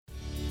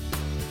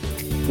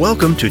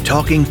Welcome to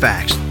Talking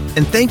Facts,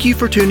 and thank you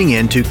for tuning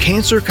in to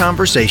Cancer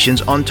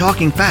Conversations on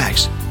Talking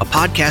Facts, a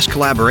podcast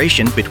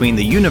collaboration between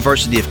the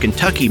University of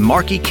Kentucky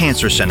Markey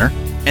Cancer Center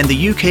and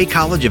the UK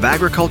College of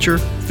Agriculture,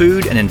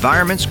 Food and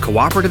Environment's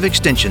Cooperative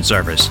Extension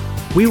Service.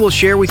 We will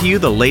share with you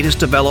the latest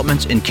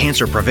developments in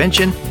cancer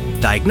prevention,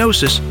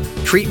 diagnosis,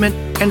 treatment,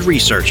 and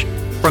research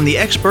from the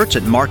experts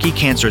at Markey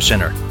Cancer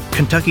Center,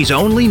 Kentucky's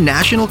only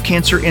National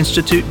Cancer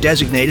Institute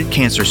designated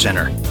cancer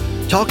center.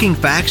 Talking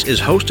Facts is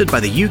hosted by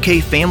the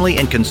UK Family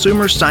and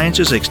Consumer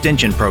Sciences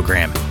Extension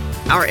Program.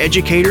 Our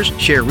educators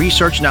share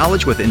research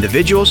knowledge with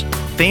individuals,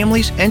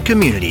 families, and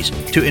communities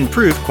to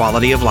improve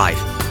quality of life.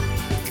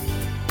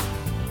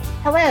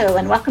 Hello,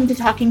 and welcome to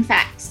Talking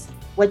Facts,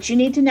 what you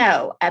need to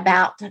know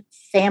about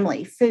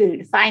family,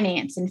 food,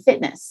 finance, and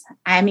fitness.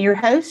 I'm your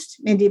host,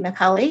 Mindy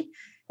McCulley,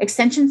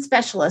 Extension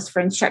Specialist for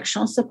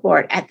Instructional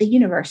Support at the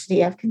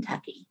University of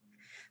Kentucky.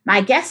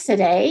 My guest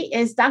today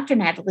is Dr.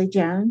 Natalie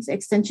Jones,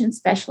 Extension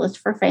Specialist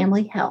for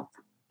Family Health.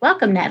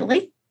 Welcome,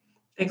 Natalie.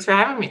 Thanks for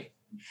having me.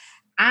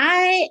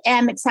 I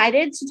am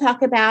excited to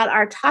talk about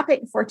our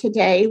topic for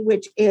today,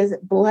 which is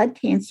Blood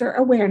Cancer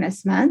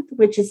Awareness Month,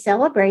 which is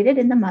celebrated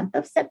in the month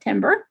of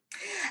September.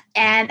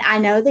 And I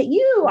know that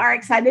you are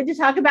excited to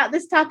talk about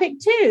this topic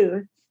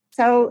too.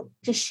 So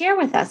just share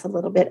with us a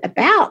little bit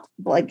about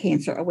Blood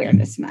Cancer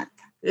Awareness Month.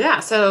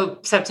 Yeah, so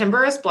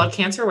September is Blood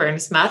Cancer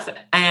Awareness Month,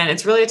 and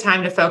it's really a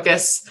time to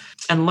focus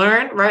and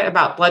learn, right,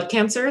 about blood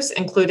cancers,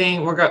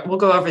 including, we'll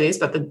go over these,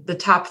 but the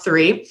top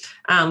three,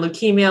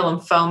 leukemia,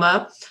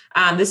 lymphoma.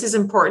 This is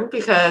important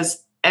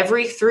because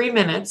every 3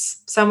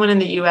 minutes, someone in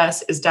the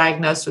U.S. is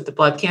diagnosed with the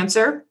blood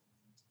cancer,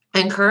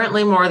 and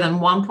currently more than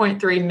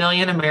 1.3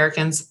 million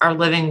Americans are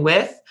living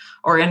with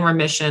or in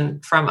remission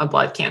from a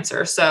blood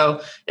cancer.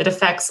 So it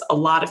affects a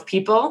lot of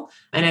people,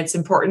 and it's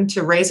important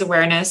to raise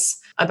awareness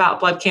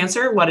about blood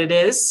cancer, what it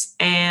is,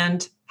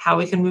 and how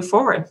we can move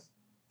forward.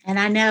 And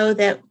I know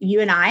that you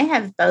and I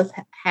have both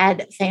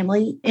had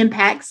family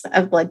impacts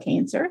of blood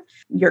cancer,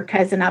 your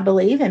cousin, I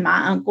believe, and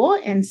my uncle.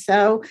 And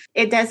so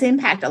it does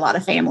impact a lot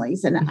of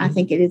families. And I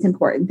think it is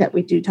important that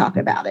we do talk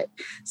about it.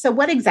 So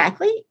what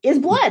exactly is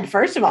blood?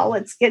 First of all,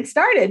 let's get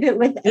started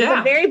with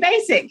the very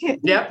basic.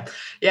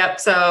 Yep.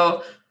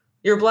 So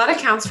your blood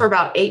accounts for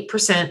about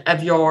 8%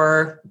 of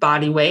your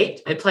body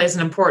weight. It plays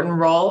an important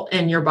role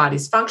in your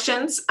body's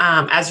functions.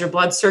 As your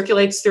blood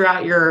circulates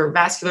throughout your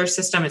vascular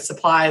system, it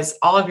supplies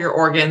all of your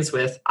organs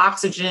with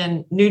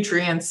oxygen,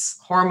 nutrients,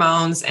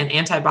 hormones, and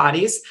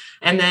antibodies.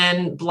 And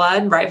then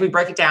blood, right, if we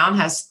break it down,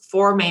 has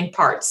four main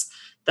parts.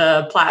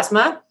 The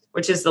plasma,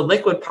 which is the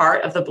liquid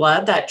part of the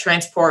blood that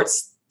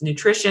transports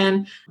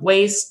nutrition,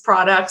 waste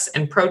products,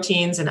 and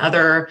proteins and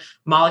other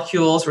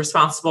molecules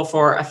responsible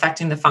for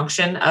affecting the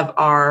function of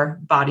our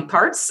body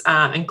parts,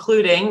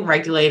 including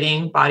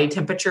regulating body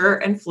temperature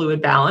and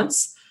fluid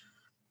balance.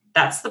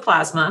 That's the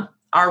plasma.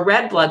 Our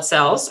red blood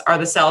cells are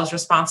the cells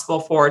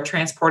responsible for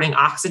transporting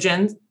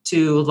oxygen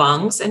to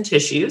lungs and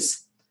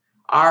tissues.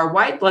 Our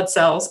white blood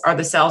cells are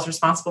the cells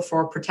responsible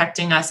for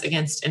protecting us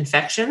against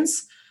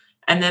infections.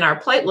 And then our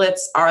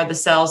platelets are the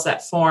cells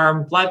that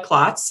form blood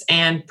clots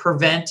and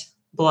prevent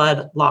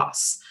blood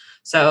loss.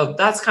 So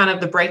that's kind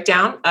of the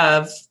breakdown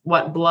of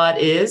what blood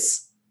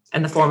is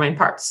and the four main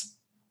parts.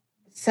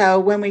 So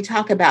when we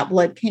talk about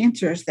blood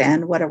cancers,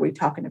 then what are we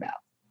talking about?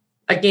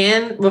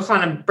 Again, we'll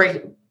kind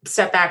of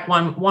step back.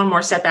 One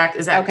more step back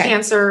is that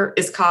cancer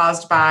is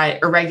caused by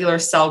irregular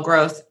cell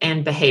growth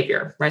and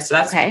behavior, right? So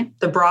that's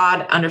the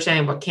broad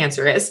understanding of what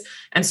cancer is.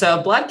 And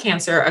so blood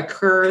cancer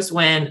occurs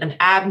when an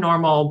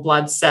abnormal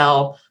blood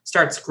cell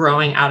starts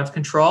growing out of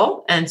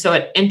control. And so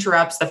it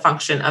interrupts the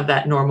function of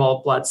that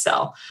normal blood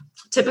cell.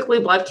 Typically,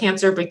 blood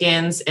cancer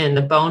begins in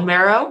the bone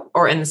marrow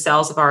or in the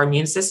cells of our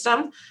immune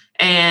system.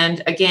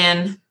 And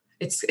again,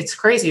 it's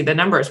crazy, the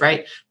numbers,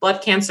 right?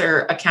 Blood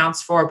cancer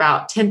accounts for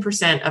about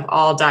 10% of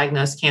all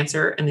diagnosed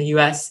cancer in the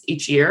US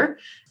each year.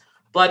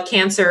 Blood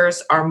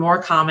cancers are more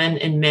common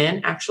in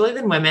men, actually,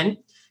 than women.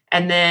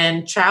 And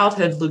then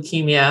childhood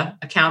leukemia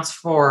accounts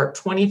for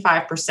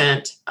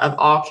 25% of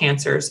all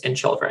cancers in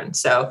children.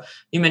 So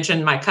you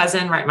mentioned my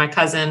cousin, right? My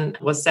cousin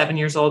was 7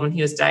 years old when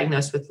he was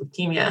diagnosed with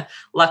leukemia,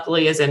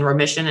 luckily is in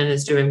remission and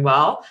is doing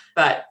well.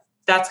 But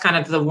that's kind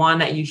of the one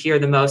that you hear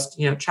the most,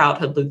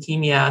 childhood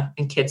leukemia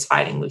and kids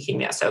fighting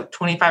leukemia. So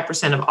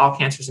 25% of all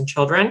cancers in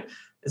children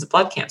is a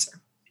blood cancer.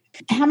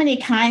 How many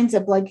kinds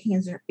of blood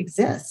cancer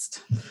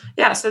exist?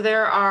 Yeah, so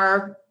there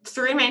are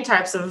three main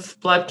types of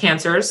blood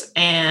cancers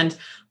and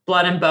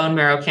blood and bone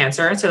marrow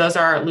cancer. So those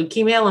are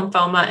leukemia,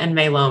 lymphoma, and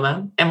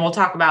myeloma. And we'll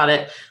talk about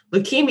it.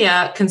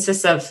 Leukemia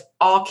consists of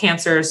all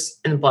cancers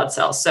in blood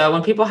cells. So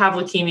when people have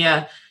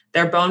leukemia,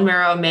 their bone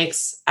marrow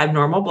makes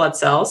abnormal blood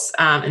cells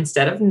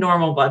instead of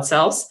normal blood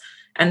cells.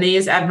 And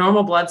these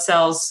abnormal blood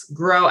cells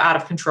grow out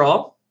of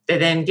control. They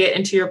then get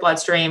into your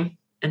bloodstream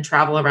and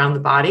travel around the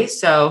body.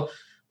 So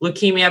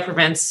leukemia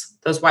prevents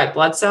those white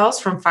blood cells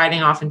from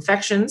fighting off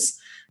infections.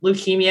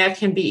 Leukemia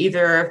can be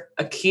either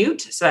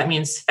acute, so that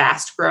means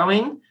fast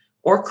growing,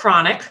 or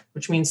chronic,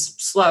 which means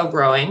slow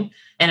growing,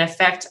 and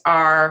affect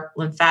our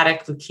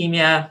lymphatic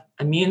leukemia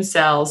immune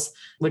cells,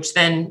 which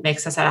then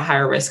makes us at a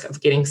higher risk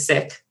of getting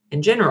sick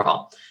in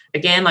general.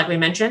 Again, like we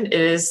mentioned,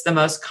 it is the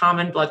most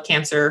common blood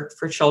cancer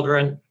for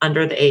children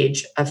under the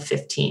age of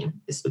 15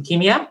 is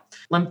leukemia.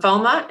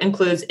 Lymphoma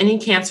includes any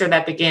cancer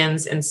that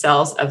begins in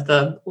cells of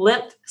the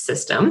lymph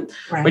system,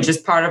 right, which is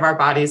part of our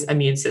body's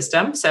immune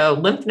system. So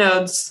lymph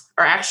nodes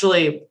are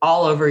actually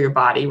all over your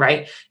body,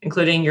 right?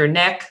 Including your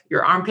neck,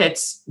 your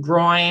armpits,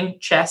 groin,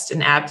 chest,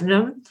 and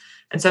abdomen.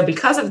 And so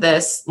because of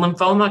this,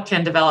 lymphoma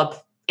can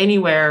develop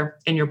anywhere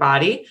in your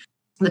body.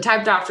 The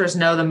type doctors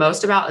know the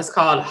most about is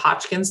called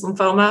Hodgkin's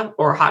lymphoma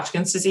or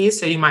Hodgkin's disease.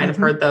 So you might have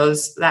heard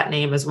that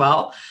name as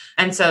well.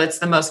 And so it's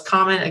the most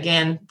common,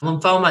 again,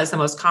 lymphoma is the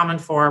most common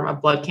form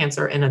of blood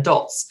cancer in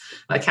adults,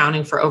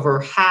 accounting for over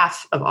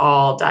half of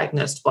all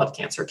diagnosed blood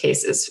cancer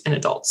cases in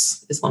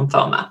adults is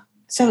lymphoma.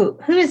 So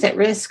who is at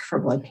risk for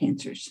blood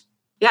cancers?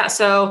 Yeah,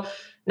 so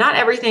not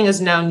everything is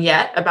known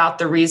yet about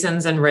the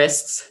reasons and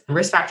risk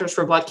factors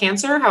for blood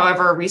cancer.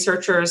 However,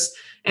 researchers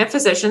and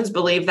physicians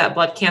believe that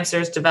blood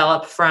cancers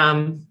develop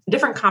from a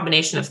different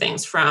combination of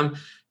things, from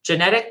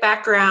genetic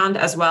background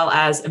as well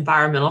as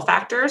environmental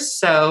factors.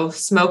 So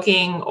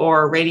smoking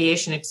or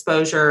radiation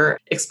exposure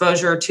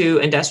to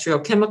industrial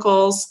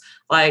chemicals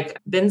like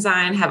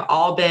benzene have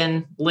all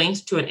been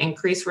linked to an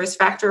increased risk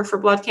factor for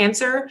blood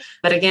cancer.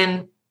 But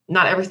again,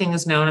 not everything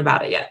is known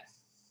about it yet.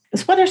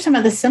 So what are some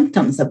of the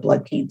symptoms of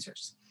blood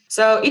cancers?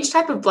 So each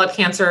type of blood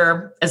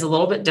cancer is a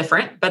little bit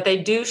different, but they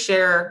do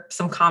share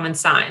some common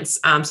signs.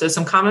 So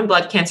some common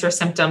blood cancer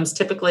symptoms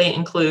typically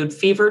include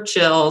fever,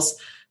 chills,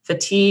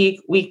 fatigue,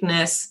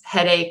 weakness,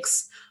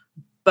 headaches,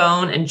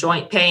 bone and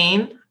joint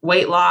pain,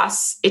 weight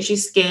loss, itchy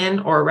skin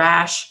or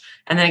rash,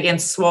 and then again,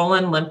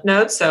 swollen lymph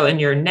nodes. So in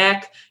your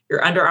neck,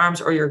 your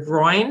underarms, or your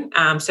groin.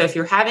 So if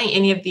you're having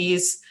any of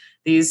these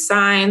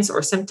signs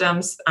or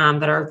symptoms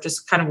that are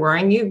just kind of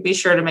worrying you, be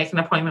sure to make an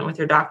appointment with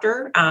your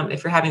doctor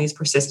if you're having these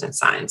persistent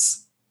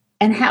signs.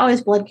 And how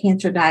is blood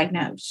cancer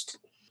diagnosed?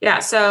 Yeah,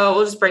 so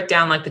we'll just break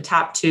down like the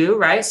top two,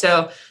 right?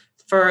 So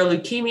for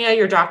leukemia,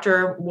 your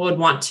doctor would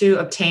want to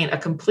obtain a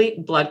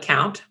complete blood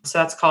count. So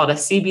that's called a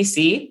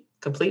CBC,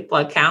 complete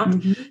blood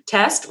count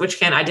test, which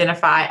can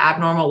identify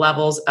abnormal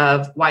levels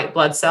of white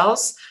blood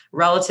cells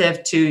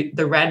relative to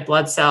the red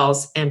blood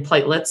cells and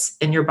platelets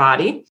in your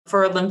body.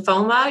 For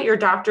lymphoma, your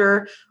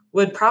doctor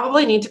would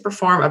probably need to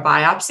perform a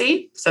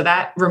biopsy. So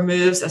that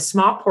removes a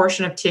small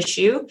portion of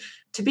tissue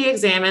to be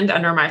examined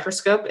under a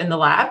microscope in the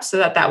lab so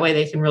that way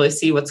they can really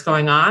see what's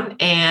going on.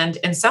 And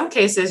in some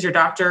cases, your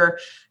doctor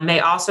may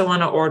also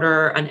want to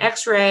order an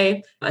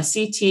X-ray, a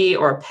CT,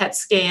 or a PET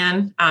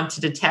scan to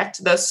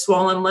detect those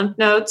swollen lymph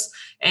nodes.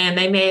 And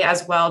they may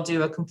as well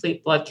do a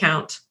complete blood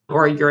count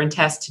or a urine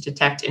test to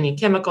detect any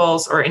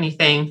chemicals or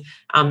anything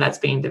that's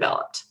being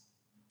developed.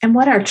 And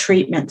what are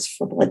treatments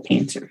for blood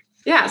cancer?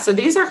 Yeah, so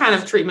these are kind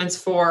of treatments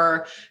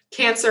for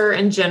cancer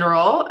in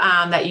general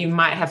that you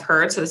might have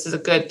heard. So this is a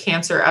good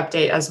cancer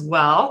update as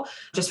well,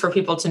 just for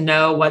people to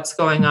know what's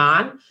going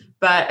on.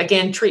 But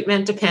again,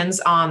 treatment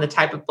depends on the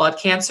type of blood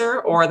cancer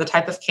or the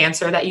type of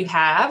cancer that you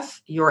have,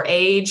 your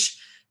age,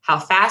 how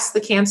fast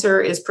the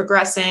cancer is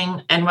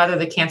progressing, and whether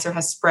the cancer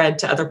has spread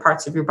to other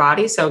parts of your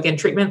body. So again,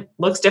 treatment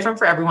looks different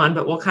for everyone,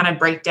 but we'll kind of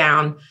break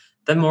down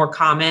the more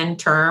common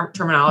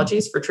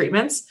terminologies for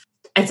treatments.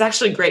 It's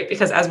actually great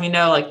because, as we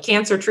know, like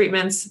cancer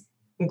treatments,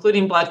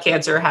 including blood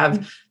cancer,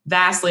 have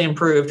vastly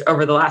improved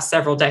over the last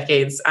several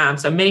decades.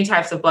 So many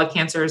types of blood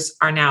cancers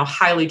are now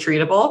highly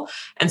treatable.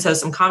 And so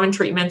some common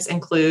treatments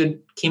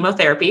include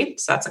chemotherapy.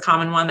 So that's a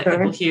common one that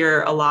people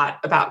hear a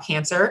lot about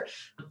cancer.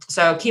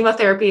 So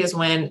chemotherapy is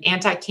when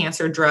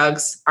anti-cancer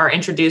drugs are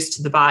introduced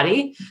to the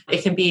body.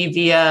 It can be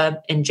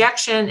via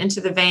injection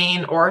into the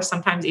vein or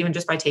sometimes even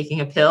just by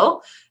taking a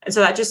pill. And so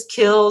that just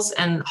kills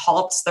and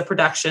halts the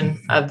production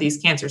of these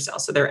cancer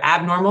cells. So they're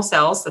abnormal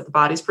cells that the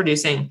body's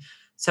producing.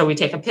 So we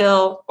take a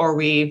pill or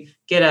we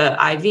get an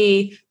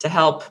IV to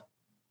help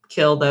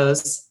kill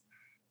those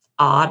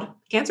odd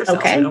cancer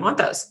cells. We don't want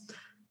those.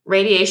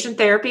 Radiation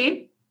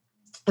therapy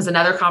is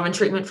another common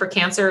treatment for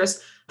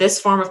cancers.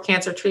 This form of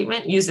cancer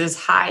treatment uses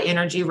high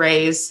energy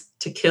rays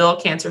to kill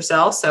cancer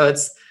cells. So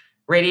it's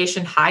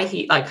radiation, high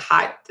heat,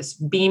 this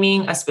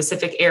beaming a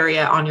specific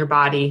area on your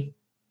body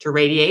to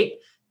radiate,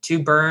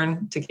 to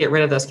burn, to get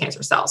rid of those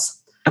cancer cells.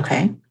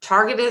 Okay.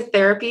 Targeted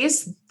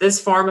therapies. This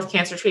form of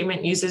cancer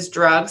treatment uses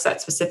drugs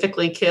that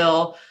specifically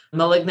kill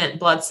malignant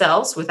blood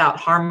cells without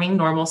harming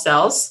normal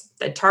cells.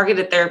 The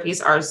targeted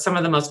therapies are some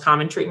of the most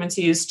common treatments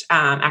used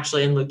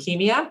actually in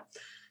leukemia.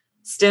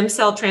 Stem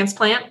cell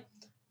transplant.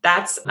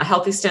 That's a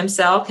healthy stem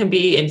cell can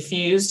be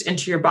infused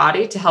into your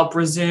body to help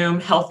resume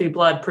healthy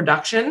blood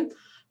production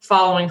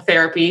following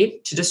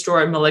therapy to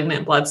destroy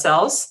malignant blood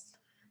cells.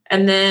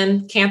 And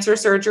then cancer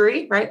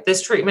surgery, right?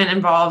 This treatment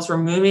involves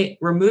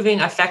removing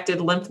affected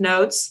lymph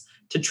nodes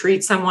to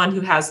treat someone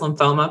who has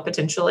lymphoma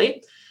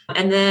potentially.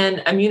 And then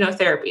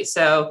immunotherapy.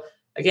 So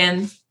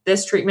again,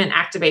 this treatment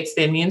activates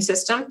the immune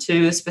system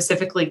to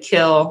specifically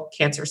kill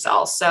cancer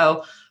cells.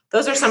 So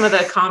those are some of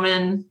the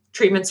common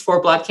treatments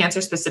for blood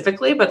cancer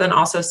specifically, but then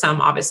also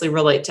some obviously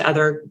relate to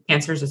other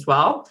cancers as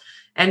well.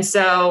 And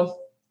so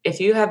if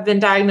you have been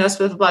diagnosed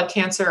with blood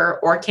cancer,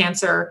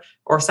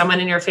 or someone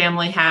in your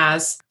family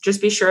has,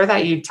 just be sure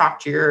that you talk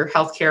to your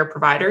healthcare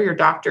provider, your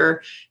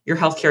doctor, your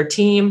healthcare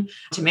team,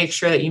 to make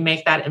sure that you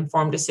make that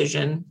informed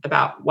decision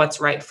about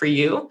what's right for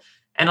you.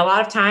 And a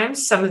lot of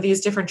times, some of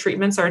these different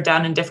treatments are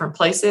done in different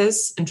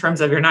places in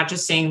terms of you're not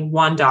just seeing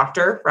one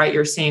doctor, right?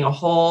 You're seeing a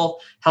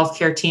whole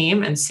healthcare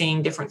team and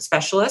seeing different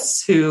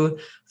specialists who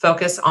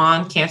focus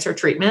on cancer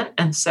treatment.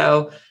 And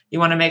so you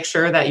want to make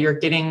sure that you're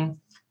getting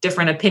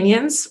different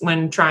opinions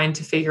when trying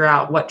to figure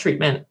out what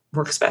treatment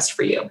works best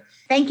for you.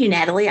 Thank you,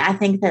 Natalie. I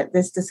think that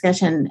this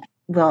discussion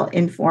will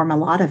inform a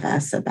lot of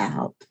us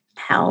about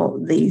how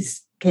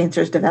these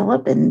cancers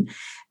develop and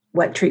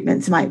what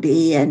treatments might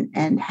be,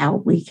 and how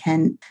we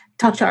can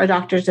talk to our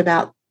doctors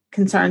about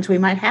concerns we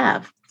might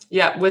have.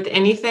 Yeah, with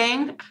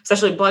anything,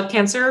 especially blood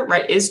cancer,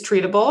 right, is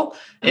treatable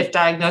if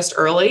diagnosed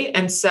early.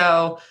 And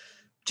so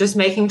just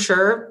making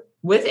sure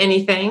with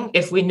anything,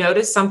 if we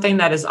notice something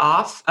that is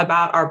off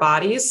about our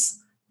bodies,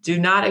 do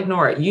not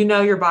ignore it. You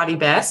know your body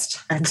best.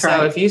 That's so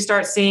right. If you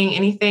start seeing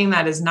anything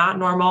that is not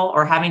normal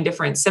or having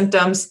different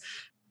symptoms,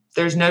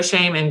 there's no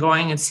shame in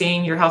going and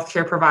seeing your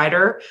healthcare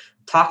provider,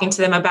 talking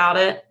to them about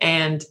it,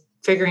 and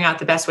figuring out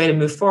the best way to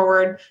move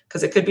forward,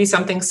 because it could be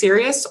something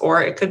serious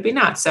or it could be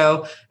not.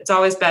 So it's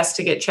always best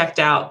to get checked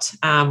out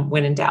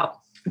when in doubt.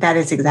 That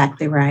is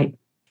exactly right.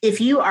 If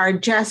you are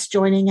just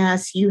joining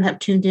us, you have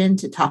tuned in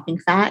to Talking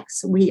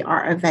Facts. We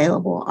are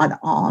available on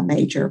all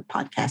major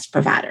podcast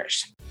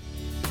providers.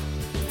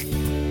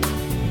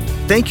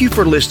 Thank you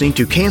for listening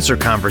to Cancer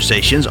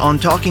Conversations on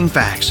Talking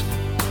Facts.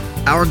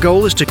 Our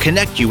goal is to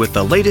connect you with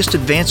the latest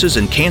advances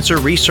in cancer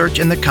research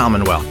in the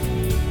Commonwealth.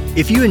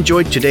 If you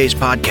enjoyed today's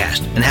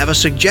podcast and have a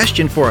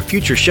suggestion for a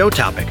future show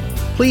topic,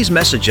 please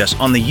message us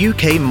on the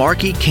UK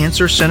Markey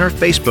Cancer Centre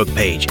Facebook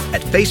page at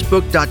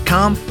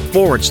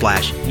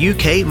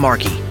facebook.com/UK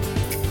Markey,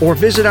 or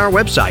visit our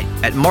website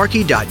at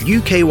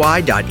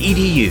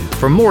markey.uky.edu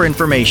for more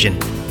information.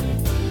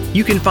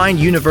 You can find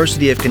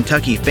University of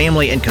Kentucky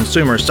Family and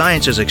Consumer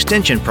Sciences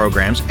Extension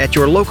programs at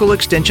your local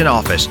Extension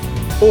office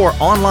or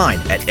online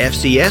at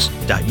fcs.uky.edu.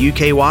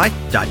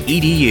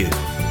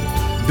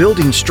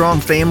 Building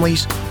strong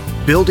families,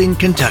 building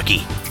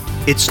Kentucky.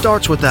 It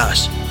starts with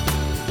us.